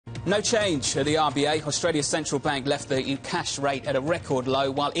No change at the RBA. Australia's central bank left the cash rate at a record low,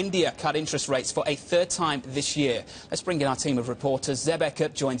 while India cut interest rates for a third time this year. Let's bring in our team of reporters. Zeb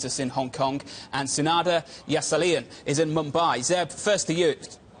Eckert joins us in Hong Kong, and Sunanda Jayaseelan is in Mumbai. Zeb, first to you.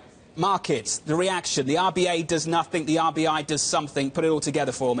 Markets, the reaction. The RBA does nothing, the RBI does something. Put it all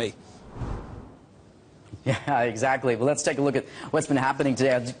together for me. Yeah, exactly. Well, let's take a look at what's been happening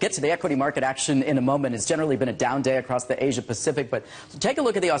today. I'll get to the equity market action in a moment. It's generally been a down day across the Asia-Pacific, but take a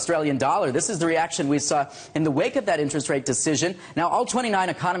look at the Australian dollar. This is the reaction we saw in the wake of that interest rate decision. Now, all 29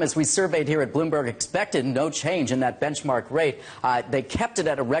 economists we surveyed here at Bloomberg expected no change in that benchmark rate. They kept it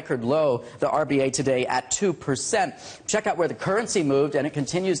at a record low, the RBA today, at 2%. Check out where the currency moved, and it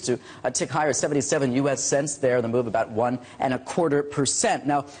continues to tick higher, 77 U.S. cents there, the move about 1.25%.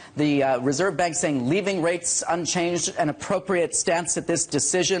 Now, the Reserve Bank saying leaving rates unchanged, an appropriate stance at this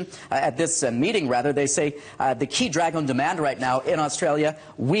decision, at this meeting rather. They say the key drag on demand right now in Australia,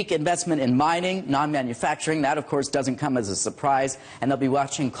 weak investment in mining, non-manufacturing. That, of course, doesn't come as a surprise. And they'll be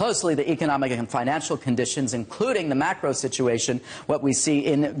watching closely the economic and financial conditions, including the macro situation, what we see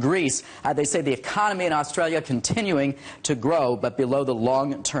in Greece. They say the economy in Australia continuing to grow, but below the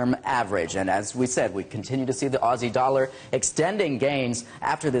long-term average. And as we said, we continue to see the Aussie dollar extending gains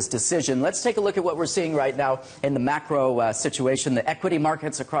after this decision. Let's take a look at what we're seeing right now in the macro situation. The equity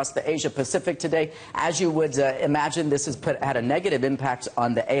markets across the Asia-Pacific today, as you would imagine, this has had a negative impact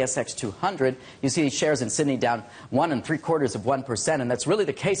on the ASX 200. You see shares in Sydney down 1.75%, and that's really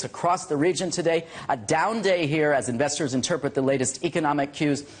the case across the region today. A down day here as investors interpret the latest economic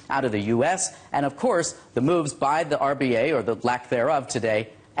cues out of the U.S. and, of course, the moves by the RBA, or the lack thereof today,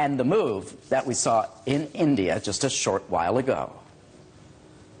 and the move that we saw in India just a short while ago.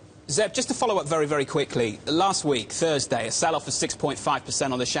 Zeb, just to follow up very, very quickly, last week, Thursday, a sell-off of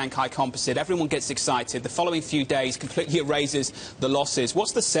 6.5% on the Shanghai Composite. Everyone gets excited. The following few days completely erases the losses.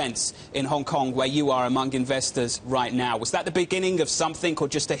 What's the sense in Hong Kong where you are among investors right now? Was that the beginning of something or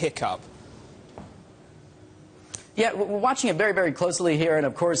just a hiccup? Yeah, we're watching it very, very closely here, and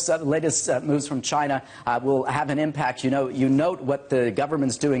of course, the latest moves from China will have an impact. You note what the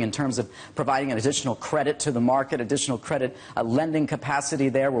government's doing in terms of providing an additional credit to the market, additional credit lending capacity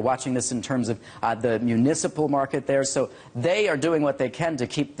there. We're watching this in terms of the municipal market there. So they are doing what they can to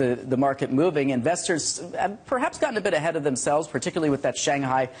keep the market moving. Investors have perhaps gotten a bit ahead of themselves, particularly with that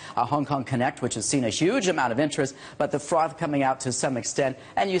Shanghai Hong Kong Connect, which has seen a huge amount of interest, but the froth coming out to some extent.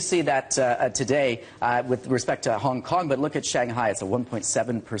 And you see that today with respect to Hong Kong, but look at Shanghai. It's a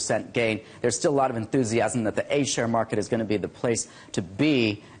 1.7% gain. There's still a lot of enthusiasm that the A-share market is going to be the place to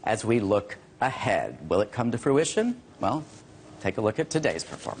be as we look ahead. Will it come to fruition? Well, take a look at today's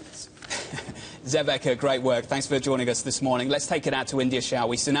performance. Zeb Eckert, great work. Thanks for joining us this morning. Let's take it out to India, shall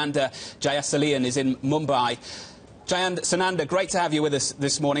we? Sunanda Jayaseelan is in Mumbai. Sunanda, great to have you with us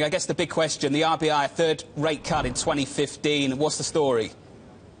this morning. I guess the big question, the RBI, a third rate cut in 2015. What's the story?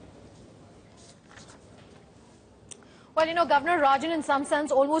 Well, Governor Rajan, in some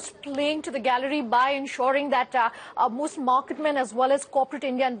sense, almost playing to the gallery by ensuring that most market men as well as corporate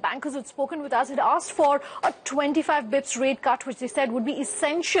India and bankers who'd spoken with us had asked for a 25 bips rate cut, which they said would be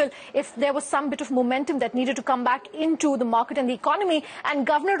essential if there was some bit of momentum that needed to come back into the market and the economy. And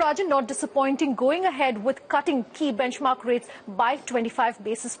Governor Rajan, not disappointing, going ahead with cutting key benchmark rates by 25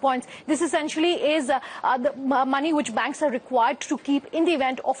 basis points. This essentially is the money which banks are required to keep in the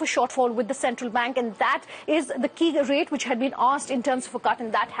event of a shortfall with the central bank, and that is the key rate which had been asked in terms of a cut,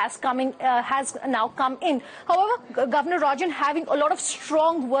 and that has now come in. However, Governor Rajan having a lot of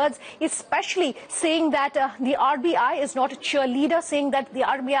strong words, especially saying that the RBI is not a cheerleader, saying that the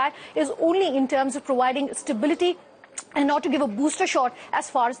RBI is only in terms of providing stability and not to give a booster shot as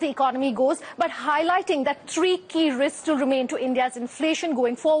far as the economy goes, but highlighting that three key risks still remain to India's inflation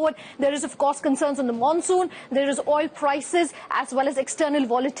going forward. There is, of course, concerns on the monsoon. There is oil prices as well as external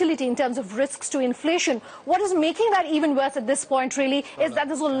volatility in terms of risks to inflation. What is making that even worse at this point, really, is that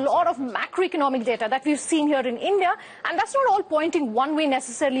there's a lot of macroeconomic data that we've seen here in India, and that's not all pointing one way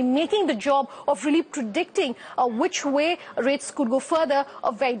necessarily, making the job of really predicting which way rates could go further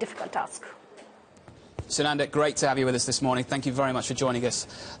a very difficult task. Sunanda, great to have you with us this morning. Thank you very much for joining us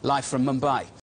live from Mumbai.